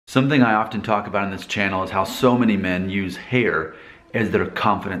Something I often talk about in this channel is how so many men use hair as their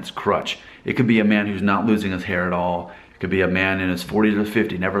confidence crutch. It could be a man who's not losing his hair at all. It could be a man in his 40s or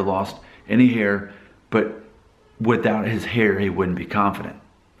 50, never lost any hair, but without his hair, he wouldn't be confident.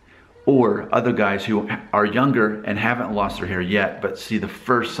 Or other guys who are younger and haven't lost their hair yet, but see the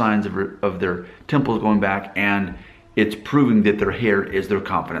first signs of their temples going back, and it's proving that their hair is their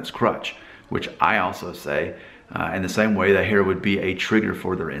confidence crutch, which I also say in the same way that hair would be a trigger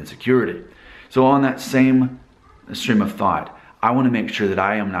for their insecurity. So on that same stream of thought, I want to make sure that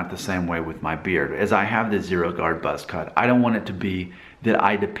I am not the same way with my beard. As I have the zero guard buzz cut, I don't want it to be that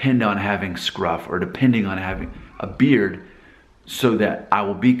I depend on having scruff or depending on having a beard so that I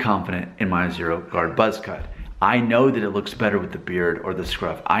will be confident in my zero guard buzz cut. I know that it looks better with the beard or the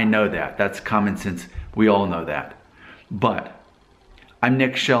scruff. I know that. That's common sense. We all know that. But I'm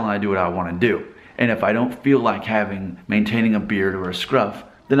Nick Shell and I do what I want to do. And if I don't feel like maintaining a beard or a scruff,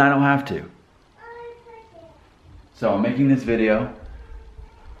 then I don't have to. So I'm making this video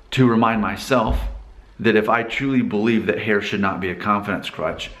to remind myself that if I truly believe that hair should not be a confidence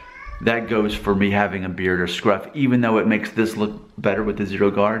crutch, that goes for me having a beard or scruff. Even though it makes this look better with the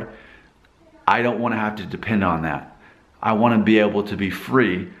zero guard, I don't want to have to depend on that. I want to be able to be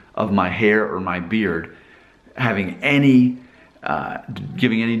free of my hair or my beard having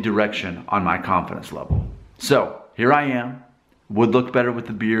giving any direction on my confidence level. So here I am. Would look better with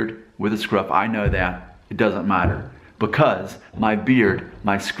the beard, with a scruff. I know that. It doesn't matter, because my beard,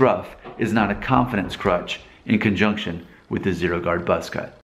 my scruff, is not a confidence crutch in conjunction with the zero guard buzz cut.